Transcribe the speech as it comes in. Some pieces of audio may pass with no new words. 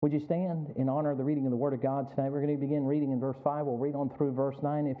Would you stand in honor of the reading of the Word of God tonight? We're going to begin reading in verse 5. We'll read on through verse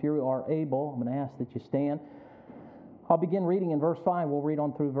 9. If you are able, I'm going to ask that you stand. I'll begin reading in verse 5. We'll read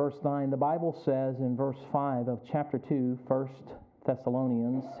on through verse 9. The Bible says in verse 5 of chapter 2, 1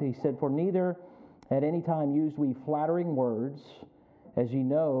 Thessalonians, he said, "For neither at any time used we flattering words, as ye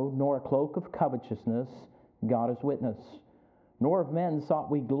know, nor a cloak of covetousness, God is witness. Nor of men sought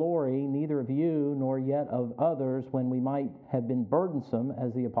we glory, neither of you, nor yet of others, when we might have been burdensome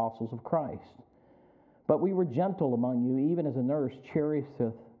as the apostles of Christ. But we were gentle among you, even as a nurse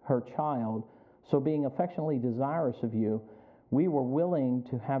cherisheth her child. So being affectionately desirous of you, we were willing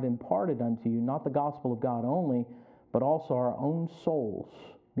to have imparted unto you not the gospel of God only, but also our own souls,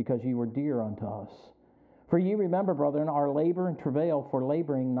 because ye were dear unto us. For ye remember, brethren, our labor and travail for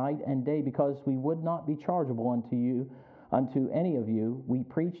laboring night and day, because we would not be chargeable unto any of you. We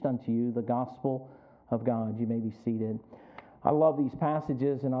preached unto you the gospel of God." You may be seated. I love these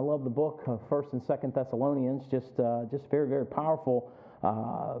passages, and I love the book of 1st and 2nd Thessalonians. Just very, very powerful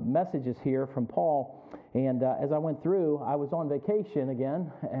messages here from Paul. And as I went through, I was on vacation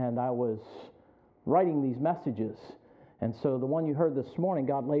again, and I was writing these messages. And so the one you heard this morning,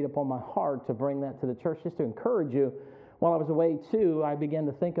 God laid upon my heart to bring that to the church, just to encourage you. While I was away, too, I began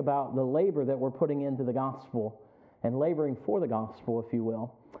to think about the labor that we're putting into the gospel, and laboring for the gospel, if you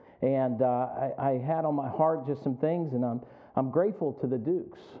will. And I had on my heart just some things, and I'm grateful to the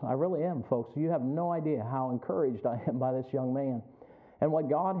Dukes. I really am, folks. You have no idea how encouraged I am by this young man and what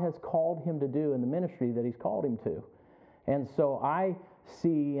God has called him to do in the ministry that he's called him to. And so I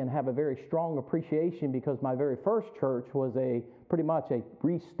see and have a very strong appreciation, because my very first church was pretty much a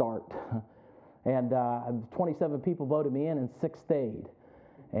restart. And 27 people voted me in, and 6 stayed.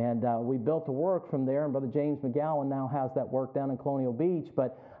 And we built a work from there, and Brother James McGowan now has that work down in Colonial Beach.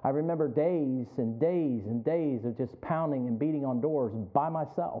 But I remember days and days and days of just pounding and beating on doors by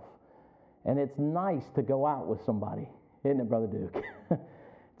myself. And it's nice to go out with somebody, isn't it, Brother Duke?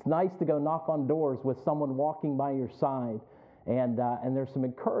 It's nice to go knock on doors with someone walking by your side, and there's some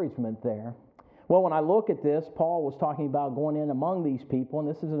encouragement there. Well, when I look at this, Paul was talking about going in among these people, and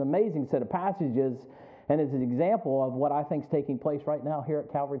this is an amazing set of passages. And it's an example of what I think is taking place right now here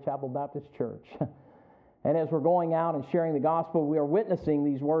at Calvary Chapel Baptist Church. And as we're going out and sharing the gospel, we are witnessing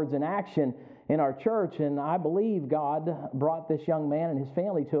these words in action in our church. And I believe God brought this young man and his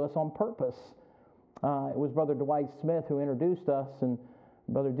family to us on purpose. It was Brother Dwight Smith who introduced us, and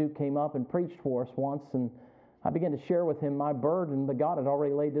Brother Duke came up and preached for us once. And I began to share with him my burden, but God had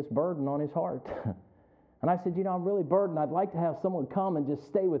already laid this burden on his heart. And I said, I'm really burdened. I'd like to have someone come and just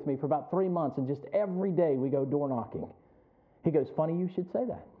stay with me for about 3 months, and just every day we go door knocking. He goes, "Funny you should say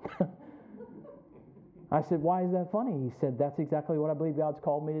that." I said, "Why is that funny?" He said, "That's exactly what I believe God's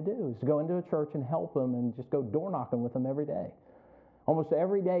called me to do, is to go into a church and help them and just go door knocking with them every day." Almost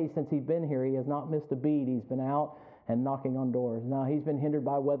every day since he's been here, he has not missed a beat. He's been out and knocking on doors. Now, he's been hindered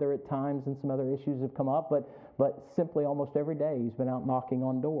by weather at times, and some other issues have come up, but simply almost every day he's been out knocking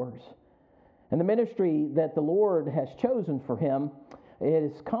on doors. And the ministry that the Lord has chosen for him, it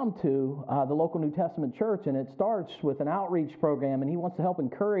has come to the local New Testament church, and it starts with an outreach program, and he wants to help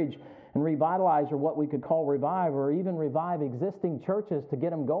encourage and revitalize, or what we could call revive, or even revive existing churches to get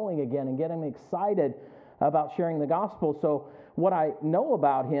them going again and get them excited about sharing the gospel. So what I know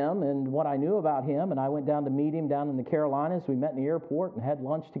about him and what I knew about him, and I went down to meet him down in the Carolinas. We met in the airport and had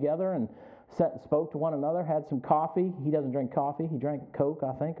lunch together and sat and spoke to one another, had some coffee. He doesn't drink coffee. He drank Coke,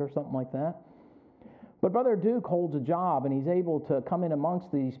 I think, or something like that. But Brother Duke holds a job, and he's able to come in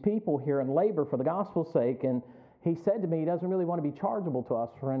amongst these people here and labor for the gospel's sake. And he said to me he doesn't really want to be chargeable to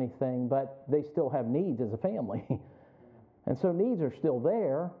us for anything, but they still have needs as a family. And so needs are still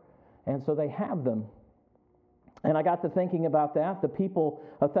there, and so they have them. And I got to thinking about that. The people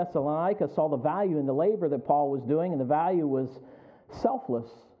of Thessalonica saw the value in the labor that Paul was doing, and the value was selfless.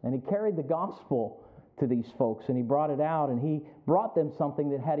 And he carried the gospel to these folks, and he brought it out, and he brought them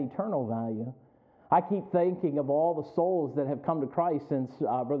something that had eternal value. I keep thinking of all the souls that have come to Christ since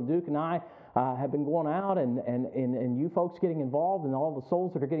Brother Duke and I have been going out, and you folks getting involved, and all the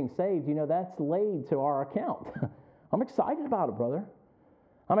souls that are getting saved. That's laid to our account. I'm excited about it, brother.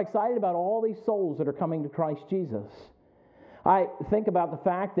 I'm excited about all these souls that are coming to Christ Jesus. I think about the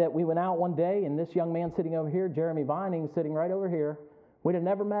fact that we went out one day, and this young man sitting over here, Jeremy Vining, sitting right over here, we'd have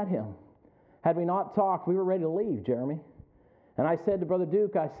never met him. Had we not talked, we were ready to leave, Jeremy. And I said to Brother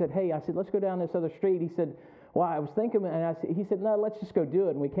Duke, I said, let's go down this other street. He said, well, I was thinking, and he said, no, let's just go do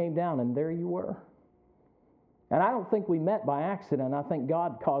it. And we came down, and there you were. And I don't think we met by accident. I think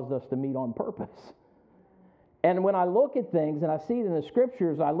God caused us to meet on purpose. And when I look at things, and I see it in the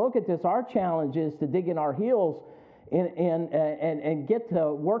Scriptures, I look at this, our challenge is to dig in our heels and get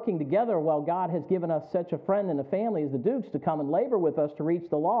to working together while God has given us such a friend and a family as the Dukes to come and labor with us to reach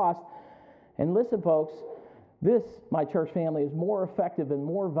the lost. And listen, folks, this, my church family, is more effective and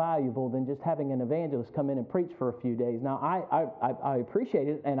more valuable than just having an evangelist come in and preach for a few days. Now, I appreciate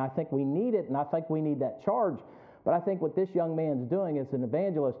it, and I think we need it, and I think we need that charge. But I think what this young man's doing as an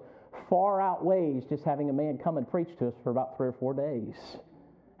evangelist far outweighs just having a man come and preach to us for about 3 or 4 days.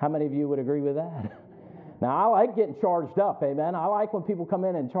 How many of you would agree with that? Now, I like getting charged up, amen. I like when people come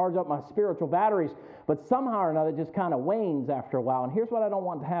in and charge up my spiritual batteries, but somehow or another it just kind of wanes after a while. And here's what I don't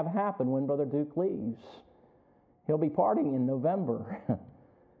want to have happen when Brother Duke leaves. He'll be partying in November.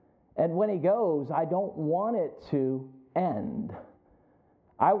 And when he goes, I don't want it to end.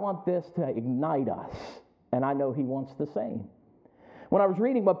 I want this to ignite us, and I know he wants the same. When I was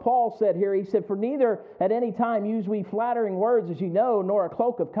reading what Paul said here, he said, "For neither at any time use we flattering words, as you know, nor a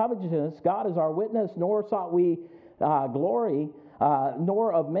cloak of covetousness. God is our witness, nor sought we glory,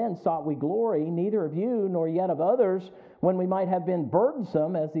 nor of men sought we glory, neither of you, nor yet of others, when we might have been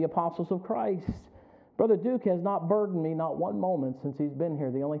burdensome as the apostles of Christ." Brother Duke has not burdened me not one moment since he's been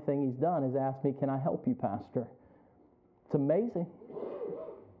here. The only thing he's done is ask me, "Can I help you, Pastor?" It's amazing.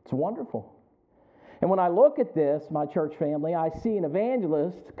 It's wonderful. And when I look at this, my church family, I see an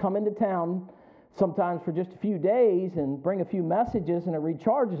evangelist come into town sometimes for just a few days and bring a few messages, and it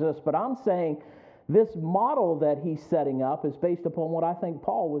recharges us. But I'm saying this model that he's setting up is based upon what I think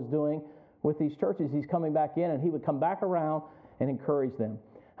Paul was doing with these churches. He's coming back in, and he would come back around and encourage them.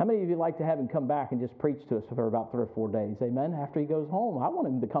 How many of you like to have him come back and just preach to us for about 3 or 4 days? Amen. After he goes home, I want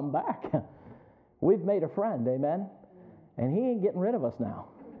him to come back. We've made a friend. Amen. And he ain't getting rid of us now.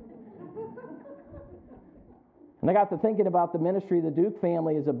 And I got to thinking about the ministry of the Duke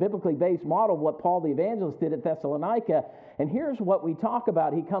family as a biblically based model of what Paul the evangelist did at Thessalonica. And here's what we talk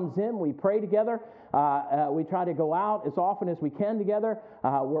about. He comes in, we pray together, we try to go out as often as we can together.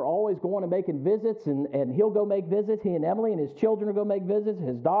 We're always going and making visits, and he'll go make visits. He and Emily and his children will go make visits.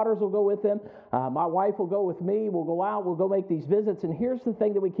 His daughters will go with him. My wife will go with me. We'll go out, we'll go make these visits. And here's the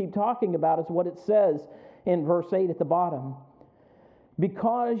thing that we keep talking about is what it says in verse 8 at the bottom.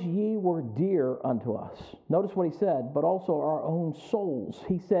 "Because ye were dear unto us." Notice what he said, "but also our own souls."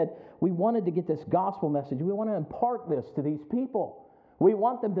 He said, we wanted to get this gospel message. We want to impart this to these people. We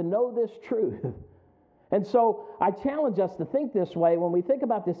want them to know this truth. And so I challenge us to think this way. When we think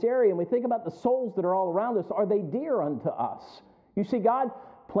about this area and we think about the souls that are all around us, are they dear unto us? You see, God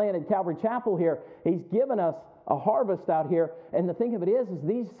planted Calvary Chapel here. He's given us a harvest out here. And the thing of it is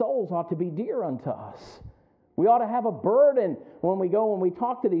these souls ought to be dear unto us. We ought to have a burden when we go and we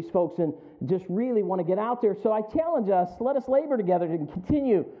talk to these folks and just really want to get out there. So I challenge us, let us labor together to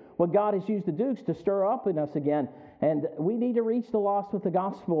continue what God has used the Dukes to stir up in us again. And we need to reach the lost with the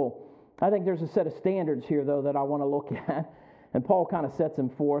gospel. I think there's a set of standards here, though, that I want to look at. And Paul kind of sets them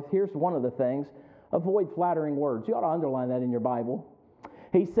forth. Here's one of the things. Avoid flattering words. You ought to underline that in your Bible.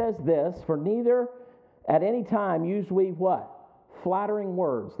 He says this, "For neither at any time use we" what? Flattering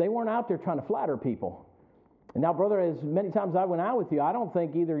words. They weren't out there trying to flatter people. And now, brother, as many times as I went out with you, I don't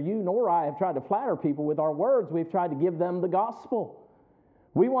think either you nor I have tried to flatter people with our words. We've tried to give them the gospel.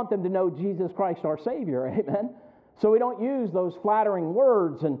 We want them to know Jesus Christ, our Savior. Amen? So we don't use those flattering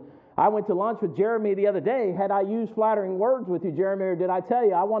words. And I went to lunch with Jeremy the other day. Had I used flattering words with you, Jeremy, or did I tell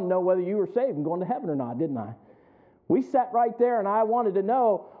you I want to know whether you were saved and going to heaven or not, didn't I? We sat right there, and I wanted to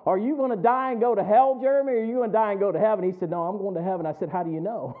know, are you going to die and go to hell, Jeremy, or are you going to die and go to heaven? He said, "No, I'm going to heaven." I said, "How do you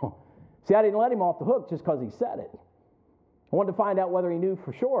know?" See, I didn't let him off the hook just because he said it. I wanted to find out whether he knew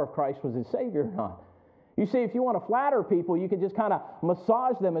for sure if Christ was his Savior or not. You see, if you want to flatter people, you can just kind of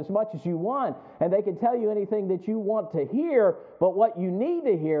massage them as much as you want, and they can tell you anything that you want to hear, but what you need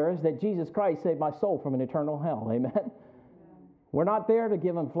to hear is that Jesus Christ saved my soul from an eternal hell. Amen? We're not there to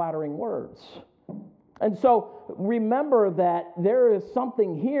give them flattering words. And so remember that there is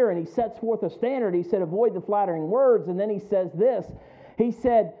something here, and he sets forth a standard. He said, avoid the flattering words, and then he says this. He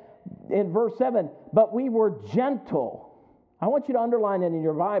said, in verse 7, "But we were gentle." I want you to underline it in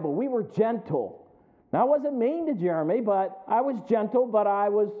your Bible. We were gentle. Now, I wasn't mean to Jeremy, but I was gentle, but I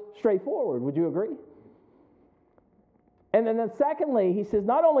was straightforward. Would you agree? And then secondly, he says,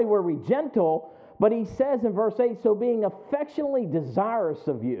 not only were we gentle, but he says in verse 8, "So being affectionately desirous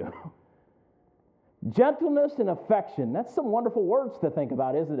of you." Gentleness and affection. That's some wonderful words to think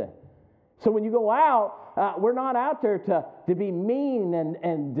about, isn't it? So when you go out, we're not out there to be mean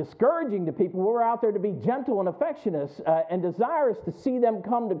and discouraging to people. We're out there to be gentle and affectionate and desirous to see them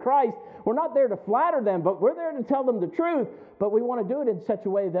come to Christ. We're not there to flatter them, but we're there to tell them the truth. But we want to do it in such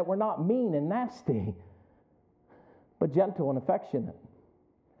a way that we're not mean and nasty, but gentle and affectionate.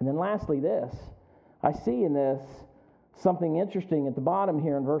 And then lastly this, I see in this something interesting at the bottom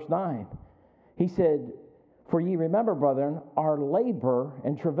here in verse 9. He said, "For ye remember, brethren, our labor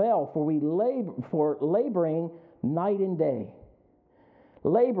and travail, for we laboring night and day."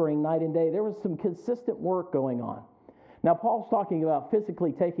 Laboring night and day. There was some consistent work going on. Now, Paul's talking about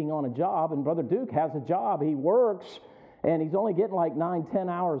physically taking on a job, and Brother Duke has a job. He works, and he's only getting like 9-10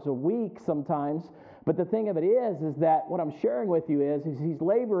 hours a week sometimes. But the thing of it is that what I'm sharing with you is he's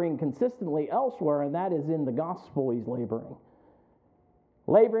laboring consistently elsewhere, and that is in the gospel he's laboring.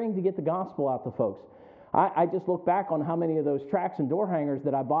 Laboring to get the gospel out to folks. I just look back on how many of those tracts and door hangers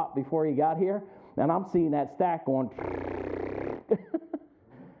that I bought before he got here, and I'm seeing that stack going.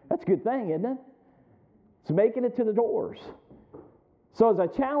 That's a good thing, isn't it? It's making it to the doors. So as I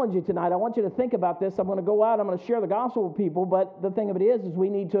challenge you tonight, I want you to think about this. I'm going to go out, I'm going to share the gospel with people, but the thing of it is we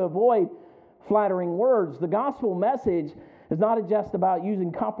need to avoid flattering words. The gospel message is not just about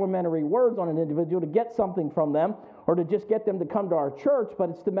using complimentary words on an individual to get something from them or to just get them to come to our church, but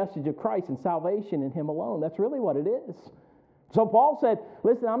it's the message of Christ and salvation in Him alone. That's really what it is. So Paul said,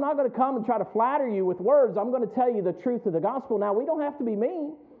 listen, I'm not going to come and try to flatter you with words. I'm going to tell you the truth of the gospel. Now, we don't have to be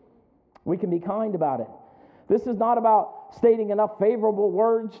mean. We can be kind about it. This is not about stating enough favorable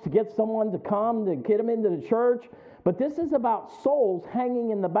words to get someone to come, to get them into the church, but this is about souls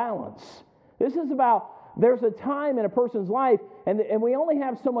hanging in the balance. This is about, there's a time in a person's life, and we only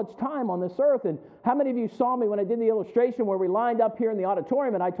have so much time on this earth. And how many of you saw me when I did the illustration where we lined up here in the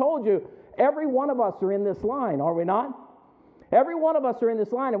auditorium, and I told you, every one of us are in this line, are we not? Every one of us are in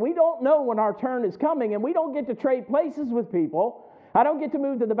this line, and we don't know when our turn is coming, and we don't get to trade places with people. I don't get to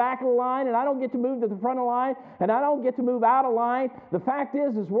move to the back of the line, and I don't get to move to the front of the line, and I don't get to move out of line. The fact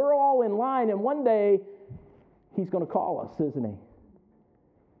is we're all in line, and one day He's going to call us, isn't He?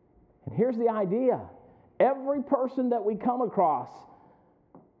 And here's the idea. Every person that we come across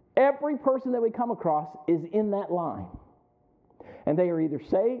is in that line. And they are either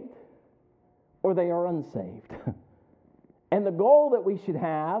saved or they are unsaved. And the goal that we should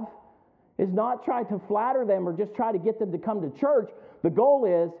have is not try to flatter them or just try to get them to come to church. The goal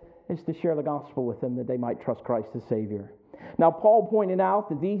is to share the gospel with them that they might trust Christ as Savior. Now, Paul pointed out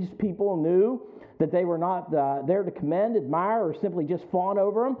that these people knew that they were not there to commend, admire, or simply just fawn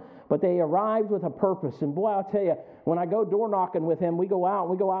over them, but they arrived with a purpose. And boy, I'll tell you, when I go door knocking with him, we go out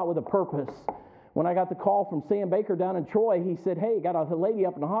with a purpose. When I got the call from Sam Baker down in Troy, he said, hey, got a lady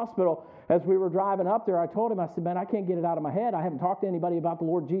up in the hospital. As we were driving up there, I told him, I said, man, I can't get it out of my head. I haven't talked to anybody about the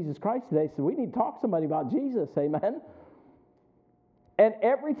Lord Jesus Christ today. So we need to talk to somebody about Jesus, amen? And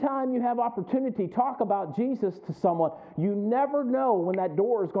every time you have opportunity, talk about Jesus to someone. You never know when that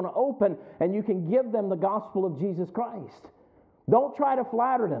door is going to open and you can give them the gospel of Jesus Christ. Don't try to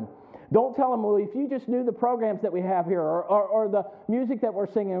flatter them. Don't tell them, well, if you just knew the programs that we have here or the music that we're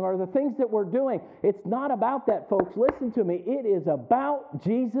singing or the things that we're doing. It's not about that, folks. Listen to me. It is about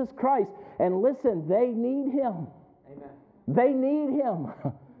Jesus Christ. And listen, they need Him. Amen. They need Him.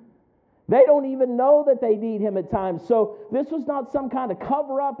 They don't even know that they need Him at times. So this was not some kind of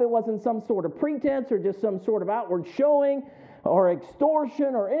cover-up. It wasn't some sort of pretense or just some sort of outward showing or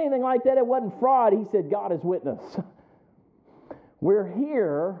extortion or anything like that. It wasn't fraud. He said, God is witness. We're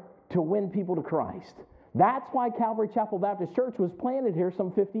here to win people to Christ. That's why Calvary Chapel Baptist Church was planted here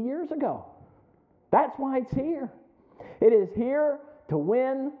some 50 years ago. That's why it's here. It is here to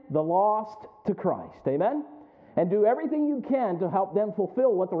win the lost to Christ. Amen? And do everything you can to help them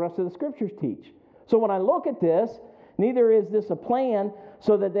fulfill what the rest of the Scriptures teach. So when I look at this, neither is this a plan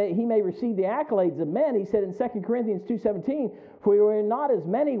so that he may receive the accolades of men. He said in 2 Corinthians 2:17, for we are not as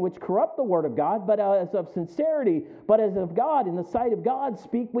many which corrupt the word of God, but as of sincerity, but as of God, in the sight of God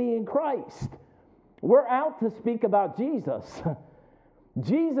speak we in Christ. We're out to speak about Jesus.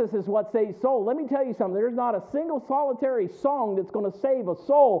 Jesus is what saves soul. Let me tell you something. There's not a single solitary song that's going to save a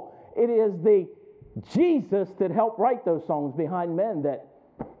soul. It is the Jesus that helped write those songs behind men that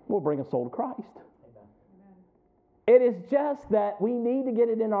will bring a soul to Christ. Amen. It is just that we need to get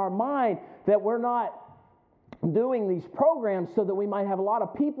it in our mind that we're not doing these programs so that we might have a lot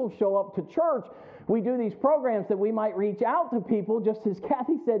of people show up to church. We do these programs that we might reach out to people, just as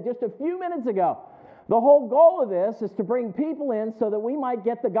Kathy said just a few minutes ago. The whole goal of this is to bring people in so that we might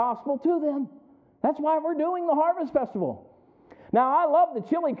get the gospel to them. That's why we're doing the Harvest Festival. Now, I love the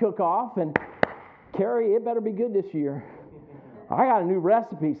chili cook-off, and Carrie, it better be good this year. I got a new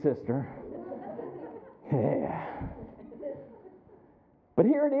recipe, sister. Yeah. But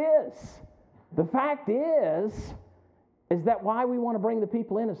here it is. The fact is that why we want to bring the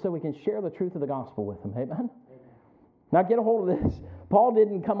people in is so we can share the truth of the gospel with them. Amen? Now get a hold of this. Paul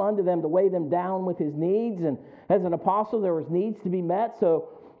didn't come unto them to weigh them down with his needs. And as an apostle, there was needs to be met. So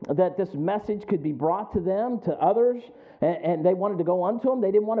that this message could be brought to them, to others, and they wanted to go unto them.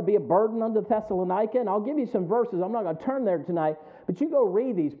 They didn't want to be a burden unto Thessalonica. And I'll give you some verses. I'm not going to turn there tonight, but you go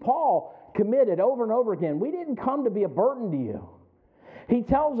read these. Paul committed over and over again, we didn't come to be a burden to you. He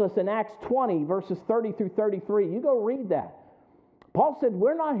tells us in Acts 20, verses 30 through 33. You go read that. Paul said,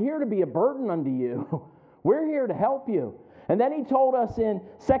 we're not here to be a burden unto you. We're here to help you. And then he told us in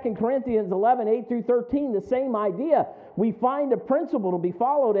 2 Corinthians 11, 8 through 13, the same idea. We find a principle to be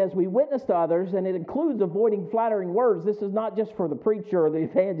followed as we witness to others, and it includes avoiding flattering words. This is not just for the preacher or the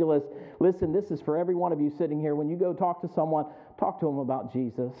evangelist. Listen, this is for every one of you sitting here. When you go talk to someone, talk to them about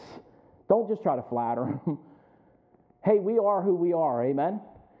Jesus. Don't just try to flatter them. Hey, we are who we are, amen?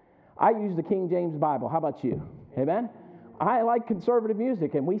 I use the King James Bible. How about you? Amen? I like conservative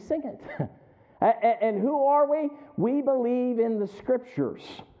music, and we sing it. And who are we? We believe in the Scriptures.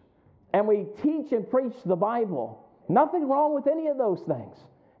 And we teach and preach the Bible. Nothing wrong with any of those things.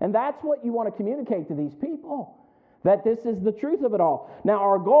 And that's what you want to communicate to these people. That this is the truth of it all. Now,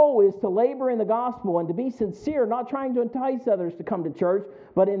 our goal is to labor in the gospel and to be sincere, not trying to entice others to come to church,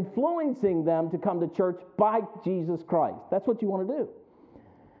 but influencing them to come to church by Jesus Christ. That's what you want to do.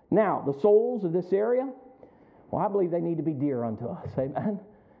 Now, the souls of this area, well, I believe they need to be dear unto us. Amen?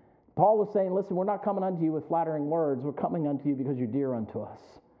 Paul was saying, listen, we're not coming unto you with flattering words. We're coming unto you because you're dear unto us.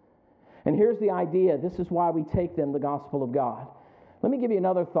 And here's the idea. This is why we take them the gospel of God. Let me give you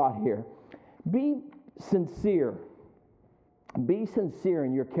another thought here. Be sincere. Be sincere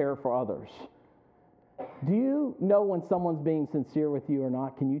in your care for others. Do you know when someone's being sincere with you or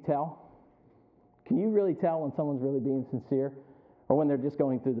not? Can you tell? Can you really tell when someone's really being sincere or when they're just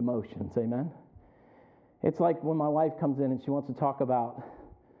going through the motions? Amen? It's like when my wife comes in and she wants to talk about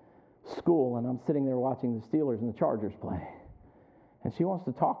school, and I'm sitting there watching the Steelers and the Chargers play. And she wants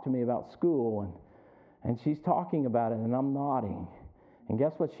to talk to me about school, and she's talking about it, and I'm nodding. And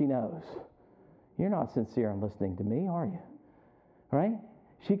guess what she knows? You're not sincere in listening to me, are you? Right?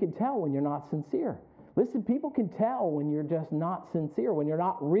 She can tell when you're not sincere. Listen, people can tell when you're just not sincere, when you're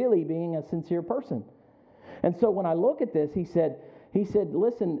not really being a sincere person. And so when I look at this, he said,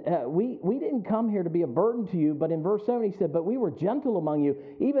 listen, we didn't come here to be a burden to you, but in verse 7 he said, but we were gentle among you,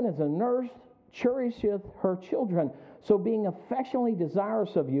 even as a nurse cherisheth her children. So being affectionately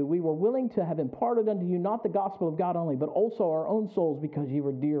desirous of you, we were willing to have imparted unto you not the gospel of God only, but also our own souls, because ye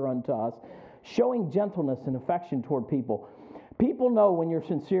were dear unto us, showing gentleness and affection toward people. People know when you're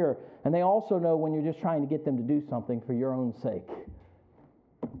sincere, and they also know when you're just trying to get them to do something for your own sake.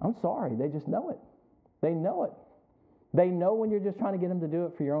 I'm sorry, they just know it. They know it. They know when you're just trying to get them to do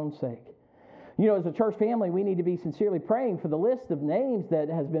it for your own sake. You know, as a church family, we need to be sincerely praying for the list of names that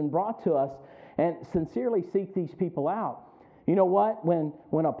has been brought to us and sincerely seek these people out. You know what?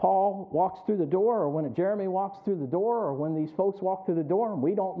 When a Paul walks through the door, or when a Jeremy walks through the door, or when these folks walk through the door and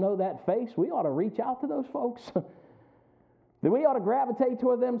we don't know that face, we ought to reach out to those folks. That we ought to gravitate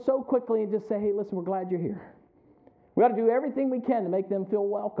toward them so quickly and just say, hey, listen, we're glad you're here. We ought to do everything we can to make them feel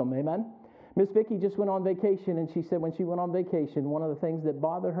welcome. Amen? Miss Vicki just went on vacation, and she said when she went on vacation, one of the things that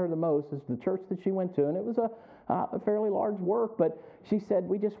bothered her the most is the church that she went to, and it was a fairly large work, but she said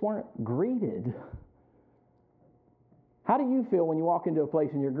we just weren't greeted. How do you feel when you walk into a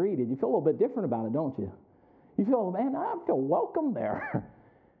place and you're greeted? You feel a little bit different about it, don't you? You feel, man, I feel welcome there.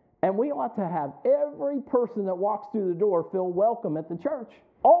 And we ought to have every person that walks through the door feel welcome at the church.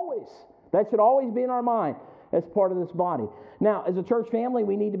 Always. That should always be in our mind as part of this body. Now, as a church family,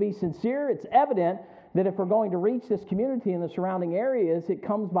 we need to be sincere. It's evident that if we're going to reach this community and the surrounding areas, it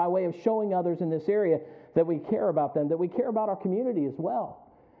comes by way of showing others in this area that we care about them, that we care about our community as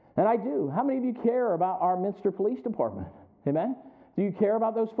well. And I do. How many of you care about our Minster Police Department? Amen? Do you care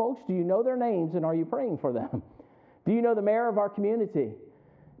about those folks? Do you know their names, and are you praying for them? Do you know the mayor of our community?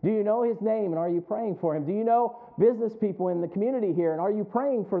 Do you know his name, and are you praying for him? Do you know business people in the community here, and are you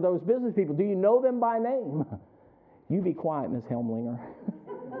praying for those business people? Do you know them by name? You be quiet, Miss Helmlinger.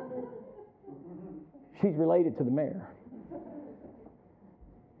 She's related to the mayor.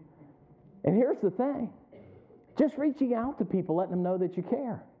 And here's the thing. Just reaching out to people, letting them know that you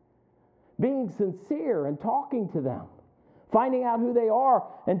care. Being sincere and talking to them. Finding out who they are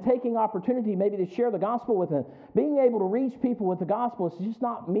and taking opportunity maybe to share the gospel with them. Being able to reach people with the gospel is just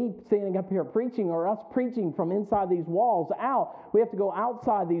not me standing up here preaching or us preaching from inside these walls out. We have to go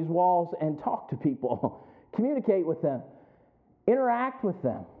outside these walls and talk to people. Communicate with them. Interact with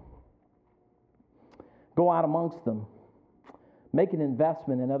them. Go out amongst them. Make an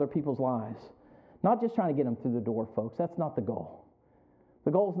investment in other people's lives. Not just trying to get them through the door, folks. That's not the goal.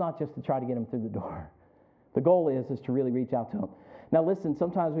 The goal is not just to try to get them through the door. The goal is to really reach out to them. Now listen,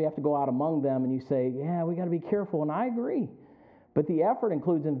 sometimes we have to go out among them and you say, yeah, we got to be careful, and I agree. But the effort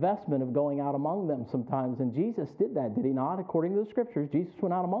includes investment of going out among them sometimes. And Jesus did that, did he not? According to the scriptures, Jesus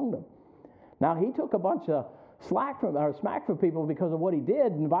went out among them. Now, he took a bunch of smack from people because of what he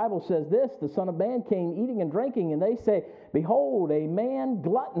did. And the Bible says this, the Son of Man came eating and drinking, and they say, behold, a man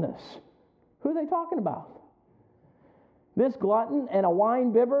gluttonous. Who are they talking about? This glutton and a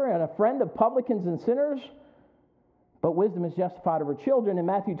wine bibber and a friend of publicans and sinners. But wisdom is justified of her children. In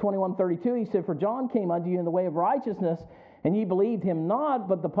Matthew 21:32, he said, for John came unto you in the way of righteousness, and ye believed him not,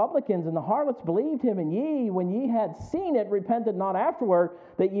 but the publicans and the harlots believed him, and ye, when ye had seen it, repented not afterward,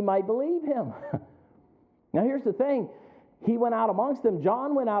 that ye might believe him. Now here's the thing. He went out amongst them.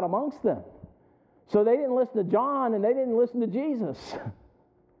 John went out amongst them. So they didn't listen to John, and they didn't listen to Jesus.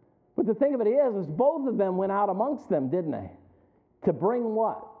 But the thing of it is both of them went out amongst them, didn't they? To bring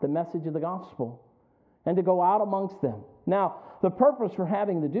what? The message of the gospel. And to go out amongst them. Now, the purpose for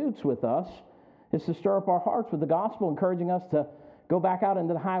having the Dukes with us is to stir up our hearts with the gospel, encouraging us to go back out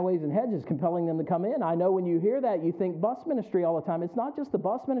into the highways and hedges, compelling them to come in. I know when you hear that, you think bus ministry all the time. It's not just the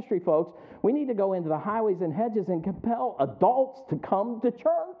bus ministry, folks. We need to go into the highways and hedges and compel adults to come to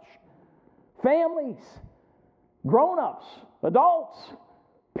church. Families, grown-ups, adults,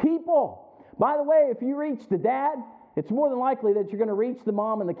 people. By the way, if you reach the dad, it's more than likely that you're going to reach the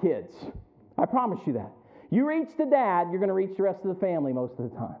mom and the kids. I promise you that. You reach the dad, you're going to reach the rest of the family most of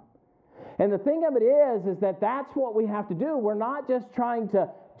the time. And the thing of it is that that's what we have to do. We're not just trying to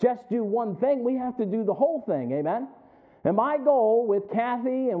just do one thing. We have to do the whole thing. Amen? And my goal with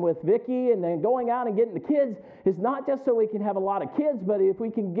Kathy and with Vicki and then going out and getting the kids is not just so we can have a lot of kids, but if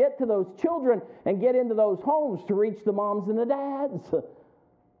we can get to those children and get into those homes to reach the moms and the dads.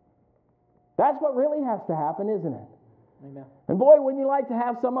 That's what really has to happen, isn't it? Amen. And boy, wouldn't you like to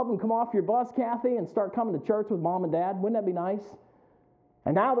have some of them come off your bus, Kathy, and start coming to church with mom and dad? Wouldn't that be nice?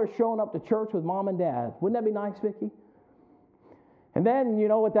 And now they're showing up to church with mom and dad. Wouldn't that be nice, Vicki? And then, you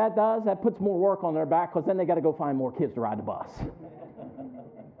know what that does? That puts more work on their back because then they got to go find more kids to ride the bus.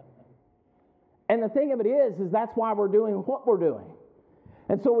 And the thing of it is that's why we're doing what we're doing.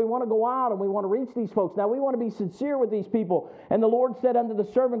 And so we want to go out and we want to reach these folks. Now, we want to be sincere with these people. And the Lord said unto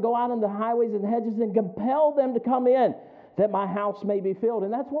the servant, go out into the highways and hedges and compel them to come in, that my house may be filled.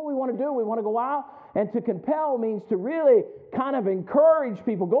 And that's what we want to do. We want to go out, and to compel means to really kind of encourage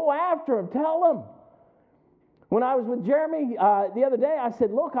people. Go after them. Tell them. When I was with Jeremy the other day, I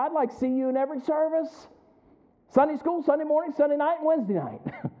said, look, I'd like to see you in every service. Sunday school, Sunday morning, Sunday night, and Wednesday night.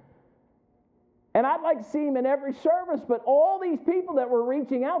 And I'd like to see him in every service, but all these people that we're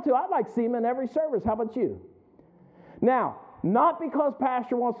reaching out to, I'd like to see him in every service. How about you? Now, not because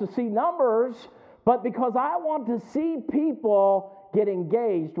Pastor wants to see numbers, but because I want to see people get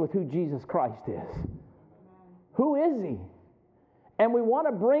engaged with who Jesus Christ is. Who is he? And we want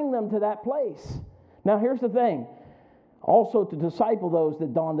to bring them to that place. Now, here's the thing. Also to disciple those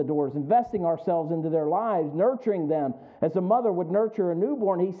that don the doors, investing ourselves into their lives, nurturing them as a mother would nurture a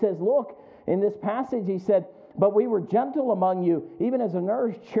newborn. He says, look, in this passage, he said, but we were gentle among you, even as a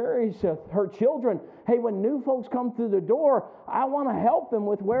nurse cherisheth her children. Hey, when new folks come through the door, I want to help them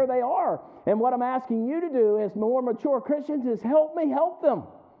with where they are. And what I'm asking you to do as more mature Christians is help me help them.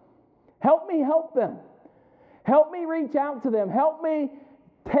 Help me help them. Help me reach out to them. Help me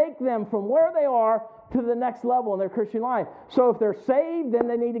take them from where they are to the next level in their Christian life. So if they're saved, then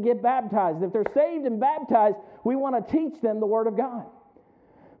they need to get baptized. If they're saved and baptized, we want to teach them the Word of God.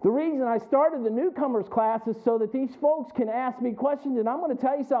 The reason I started the newcomers class is so that these folks can ask me questions, and I'm going to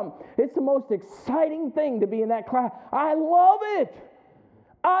tell you something. It's the most exciting thing to be in that class. I love it.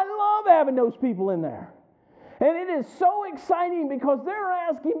 I love having those people in there. And it is so exciting because they're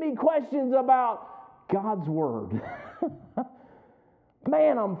asking me questions about God's Word.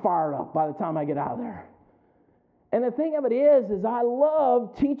 Man, I'm fired up by the time I get out of there. And the thing of it is I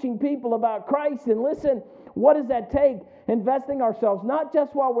love teaching people about Christ. And listen, what does that take? Investing ourselves, not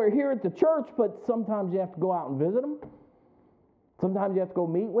just while we're here at the church, but sometimes you have to go out and visit them. Sometimes you have to go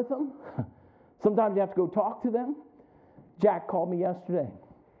meet with them. Sometimes you have to go talk to them. Jack called me yesterday.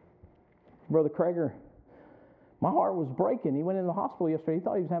 Brother Krager, my heart was breaking. He went in the hospital yesterday. He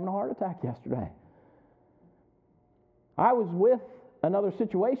thought he was having a heart attack yesterday. I was with another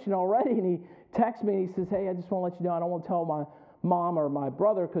situation already, and he texted me and he says, hey, I just want to let you know I don't want to tell my mom or my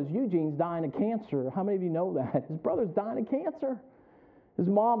brother because Eugene's dying of cancer. How many of you know that? His brother's dying of cancer. His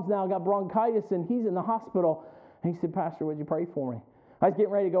mom's now got bronchitis and he's in the hospital. And he said, Pastor, would you pray for me? I was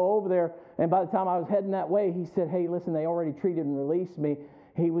getting ready to go over there, and by the time I was heading that way, he said, hey, listen, they already treated and released me.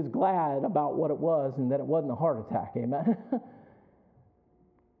 He was glad about what it was and that it wasn't a heart attack. Amen?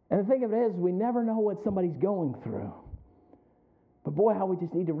 And the thing of it is, we never know what somebody's going through. But boy, how we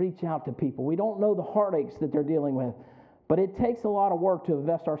just need to reach out to people. We don't know the heartaches that they're dealing with. But it takes a lot of work to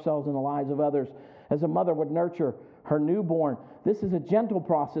invest ourselves in the lives of others. As a mother would nurture her newborn, this is a gentle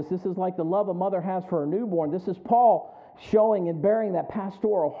process. This is like the love a mother has for her newborn. This is Paul showing and bearing that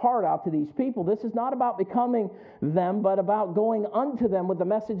pastoral heart out to these people. This is not about becoming them, but about going unto them with the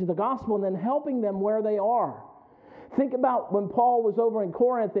message of the gospel and then helping them where they are. Think about when Paul was over in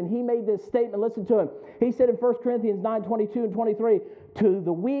Corinth and he made this statement. Listen to him. He said in 1 Corinthians 9, 22 and 23, to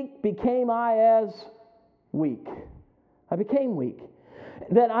the weak became I as weak. I became weak,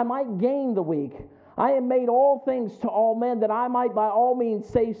 that I might gain the weak. I am made all things to all men, that I might by all means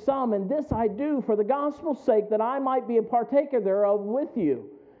save some. And this I do for the gospel's sake, that I might be a partaker thereof with you.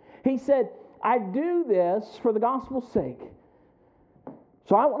 He said, I do this for the gospel's sake.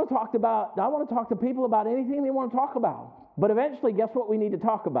 So I want to talk to people about anything they want to talk about. But eventually, guess what we need to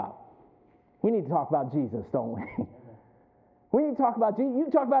talk about? We need to talk about Jesus, don't we? We need to talk about Jesus. You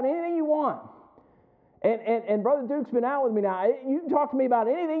can talk about anything you want. And Brother Duke's been out with me now. You can talk to me about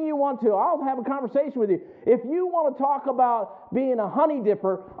anything you want to. I'll have a conversation with you. If you want to talk about being a honey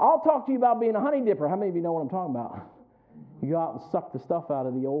dipper, I'll talk to you about being a honey dipper. How many of you know what I'm talking about? You go out and suck the stuff out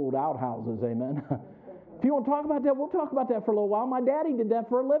of the old outhouses, amen? If you want to talk about that, we'll talk about that for a little while. My daddy did that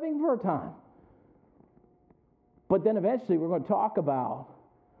for a living for a time. But then eventually we're going to talk about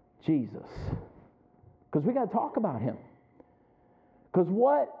Jesus. Because we got to talk about him. Because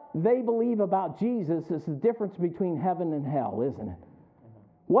what they believe about Jesus is the difference between heaven and hell, isn't it?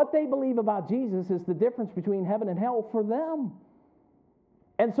 What they believe about Jesus is the difference between heaven and hell for them.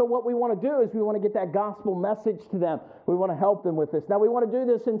 And so what we want to do is we want to get that gospel message to them. We want to help them with this. Now we want to do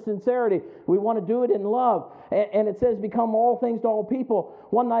this in sincerity. We want to do it in love. And it says become all things to all people.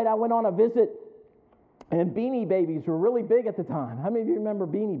 One night I went on a visit and Beanie Babies were really big at the time. How many of you remember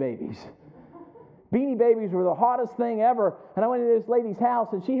Beanie Babies? Beanie Babies were the hottest thing ever. And I went into this lady's house,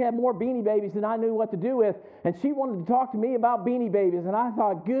 and she had more Beanie Babies than I knew what to do with. And she wanted to talk to me about Beanie Babies. And I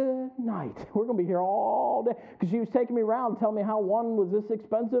thought, good night. We're going to be here all day. Because she was taking me around and telling me how one was this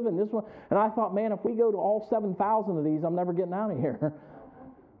expensive and this one. And I thought, man, if we go to all 7,000 of these, I'm never getting out of here.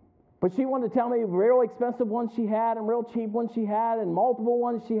 But she wanted to tell me real expensive ones she had and real cheap ones she had and multiple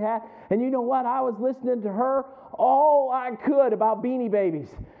ones she had. And you know what? I was listening to her all I could about Beanie Babies.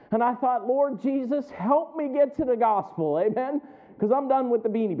 And I thought, Lord Jesus, help me get to the gospel, amen? Because I'm done with the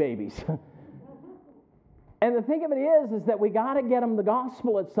Beanie Babies. And the thing of it is that we got to get them the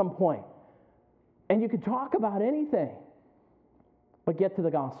gospel at some point. And you can talk about anything, but get to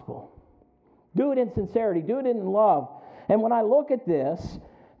the gospel. Do it in sincerity. Do it in love. And when I look at this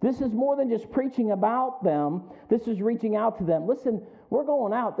is more than just preaching about them. This is reaching out to them. Listen, we're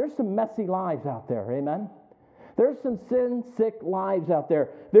going out. There's some messy lives out there, amen? There's some sin-sick lives out there.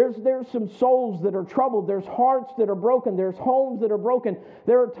 There's some souls that are troubled. There's hearts that are broken. There's homes that are broken.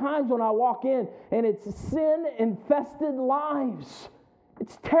 There are times when I walk in and it's sin-infested lives.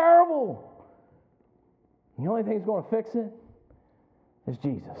 It's terrible. The only thing that's going to fix it is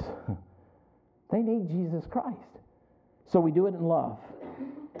Jesus. They need Jesus Christ. So we do it in love.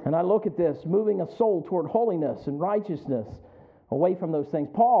 And I look at this, moving a soul toward holiness and righteousness away from those things.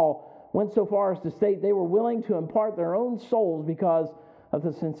 Paul went so far as to state they were willing to impart their own souls because of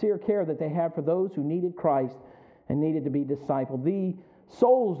the sincere care that they had for those who needed Christ and needed to be discipled. The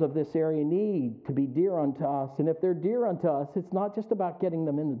souls of this area need to be dear unto us. And if they're dear unto us, it's not just about getting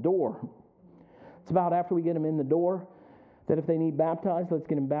them in the door. It's about after we get them in the door, that if they need baptized, let's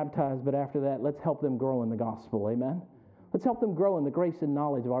get them baptized. But after that, let's help them grow in the gospel. Amen? Let's help them grow in the grace and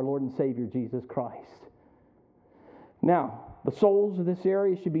knowledge of our Lord and Savior, Jesus Christ. Now, the souls of this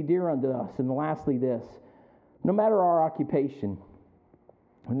area should be dear unto us. And lastly, this. No matter our occupation,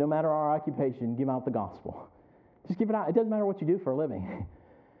 give out the gospel. Just give it out. It doesn't matter what you do for a living.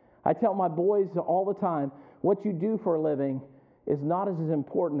 I tell my boys all the time, what you do for a living is not as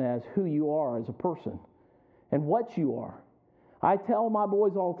important as who you are as a person and what you are. I tell my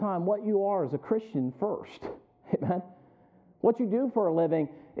boys all the time, what you are as a Christian first. Amen? What you do for a living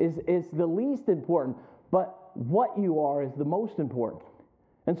is the least important, but what you are is the most important.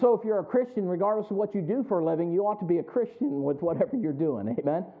 And so if you're a Christian, regardless of what you do for a living, you ought to be a Christian with whatever you're doing.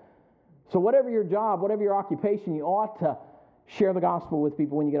 Amen? So whatever your job, whatever your occupation, you ought to share the gospel with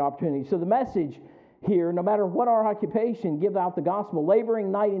people when you get opportunity. So the message here, no matter what our occupation, give out the gospel,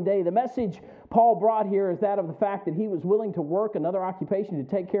 laboring night and day. The message Paul brought here is that of the fact that he was willing to work another occupation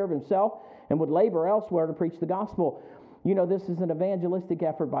to take care of himself and would labor elsewhere to preach the gospel. You know, this is an evangelistic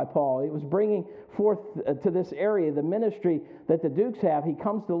effort by Paul. It was bringing forth to this area the ministry that the Dukes have. He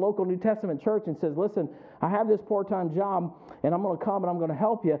comes to the local New Testament church and says, listen, I have this part-time job, and I'm going to come and I'm going to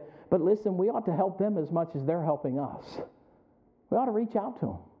help you. But listen, we ought to help them as much as they're helping us. We ought to reach out to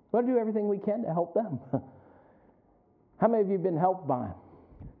them. We ought to do everything we can to help them. How many of you have been helped by them?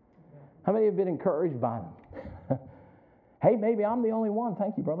 How many have been encouraged by them? Hey, maybe I'm the only one.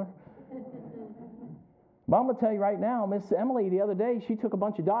 Thank you, brother. But I'm going to tell you right now, Miss Emily, the other day, she took a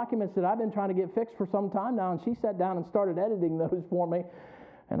bunch of documents that I've been trying to get fixed for some time now, and she sat down and started editing those for me,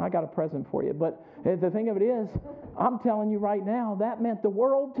 and I got a present for you. But the thing of it is, I'm telling you right now, that meant the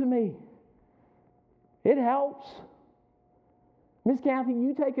world to me. It helps. Miss Kathy,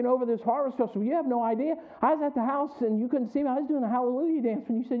 you taking over this harvest festival, you have no idea. I was at the house, and you couldn't see me. I was doing a hallelujah dance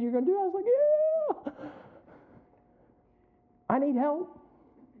when you said you were going to do it. I was like, yeah. I need help.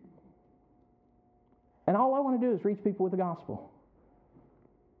 And all I want to do is reach people with the gospel.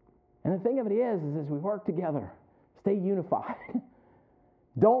 And the thing of it is as we work together, stay unified.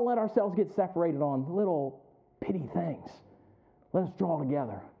 Don't let ourselves get separated on little petty things. Let us draw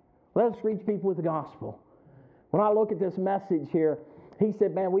together. Let us reach people with the gospel. When I look at this message here, he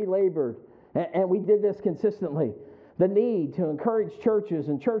said, man, we labored and we did this consistently. The need to encourage churches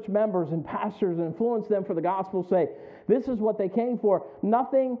and church members and pastors and influence them for the gospel's sake. This is what they came for.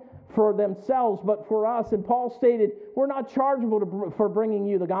 Nothing for themselves, but for us. And Paul stated, we're not chargeable for bringing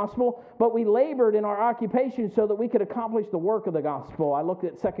you the gospel, but we labored in our occupation so that we could accomplish the work of the gospel. I looked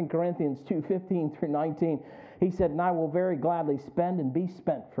at 2 Corinthians 2:15 through 19. He said, and I will very gladly spend and be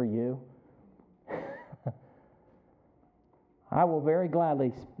spent for you. I will very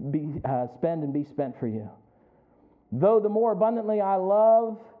gladly spend and be spent for you. Though the more abundantly I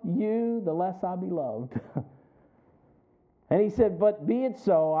love you, the less I be loved. And he said, but be it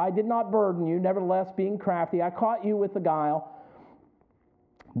so, I did not burden you, nevertheless being crafty, I caught you with the guile.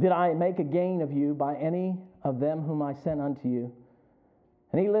 Did I make a gain of you by any of them whom I sent unto you?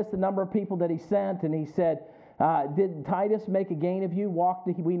 And he lists the number of people that he sent, and he said, did Titus make a gain of you? Walked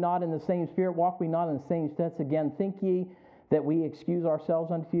we not in the same spirit? Walk we not in the same steps? Again, think ye that we excuse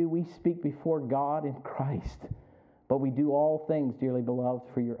ourselves unto you? We speak before God in Christ. But we do all things, dearly beloved,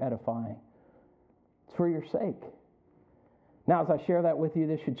 for your edifying. It's for your sake. Now, as I share that with you,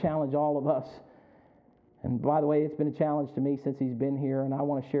 this should challenge all of us. And by the way, it's been a challenge to me since he's been here, and I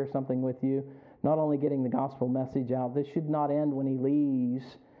want to share something with you. Not only getting the gospel message out, this should not end when he leaves,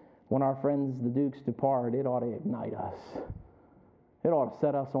 when our friends, the Dukes, depart. It ought to ignite us. It ought to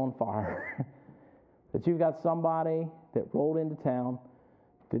set us on fire. That you've got somebody that rolled into town,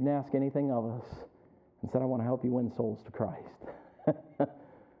 didn't ask anything of us, and said, I want to help you win souls to Christ.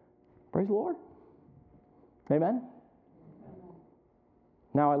 Praise the Lord. Amen.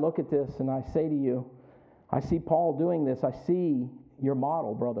 Now I look at this and I say to you, I see Paul doing this. I see your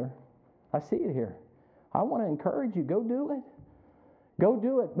model, brother. I see it here. I want to encourage you. Go do it. Go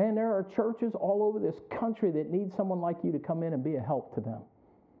do it. Man, there are churches all over this country that need someone like you to come in and be a help to them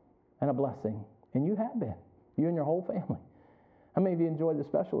and a blessing. And you have been. You and your whole family. How many of you enjoyed the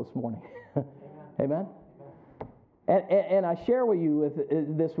special this morning? Amen? And I share with you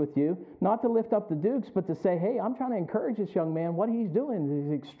this with you, not to lift up the Dukes, but to say, hey, I'm trying to encourage this young man. What he's doing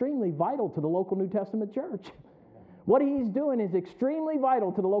is extremely vital to the local New Testament church. What he's doing is extremely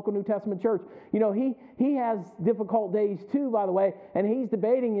vital to the local New Testament church. You know, he has difficult days too, by the way, and he's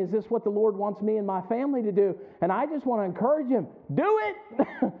debating, is this what the Lord wants me and my family to do? And I just want to encourage him, do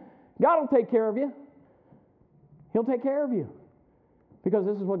it! God will take care of you. He'll take care of you. Because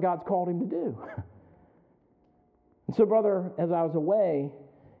this is what God's called him to do. And so, brother, as I was away,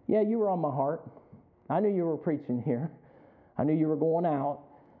 yeah, you were on my heart. I knew you were preaching here. I knew you were going out.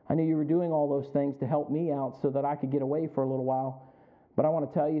 I knew you were doing all those things to help me out so that I could get away for a little while. But I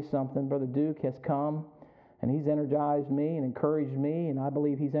want to tell you something. Brother Duke has come, and he's energized me and encouraged me, and I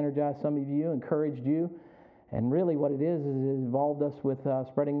believe he's energized some of you, encouraged you. And really what it is it involved us with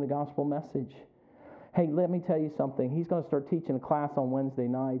spreading the gospel message. Hey, let me tell you something. He's going to start teaching a class on Wednesday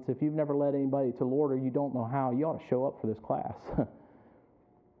nights. If you've never led anybody to the Lord or you don't know how, you ought to show up for this class.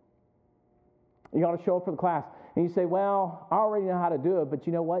 You ought to show up for the class. And you say, well, I already know how to do it, but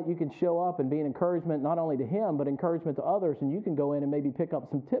you know what? You can show up and be an encouragement not only to him, but encouragement to others, and you can go in and maybe pick up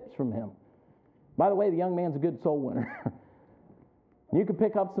some tips from him. By the way, the young man's a good soul winner. You can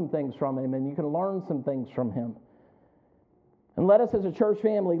pick up some things from him, and you can learn some things from him. And let us as a church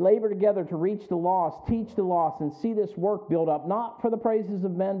family labor together to reach the lost, teach the lost, and see this work build up, not for the praises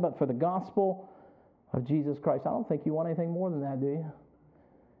of men, but for the gospel of Jesus Christ. I don't think you want anything more than that, do you?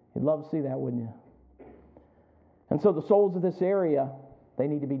 You'd love to see that, wouldn't you? And so the souls of this area, they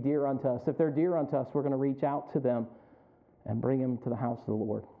need to be dear unto us. If they're dear unto us, we're going to reach out to them and bring them to the house of the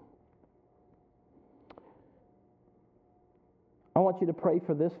Lord. I want you to pray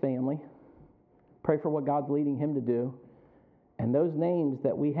for this family. Pray for what God's leading him to do. And those names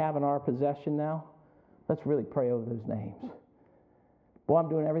that we have in our possession now, let's really pray over those names. Boy, I'm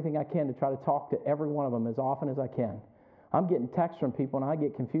doing everything I can to try to talk to every one of them as often as I can. I'm getting texts from people and I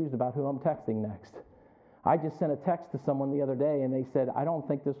get confused about who I'm texting next. I just sent a text to someone the other day and they said, I don't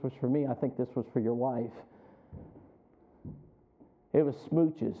think this was for me, I think this was for your wife. It was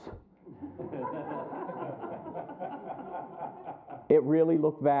smooches. It really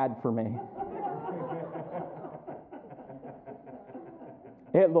looked bad for me.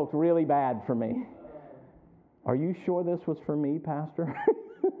 It looked really bad for me. Are you sure this was for me, Pastor?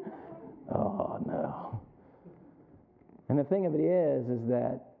 Oh, no. And the thing of it is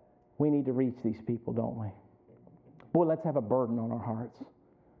that we need to reach these people, don't we? Boy, let's have a burden on our hearts.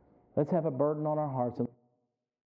 Let's have a burden on our hearts.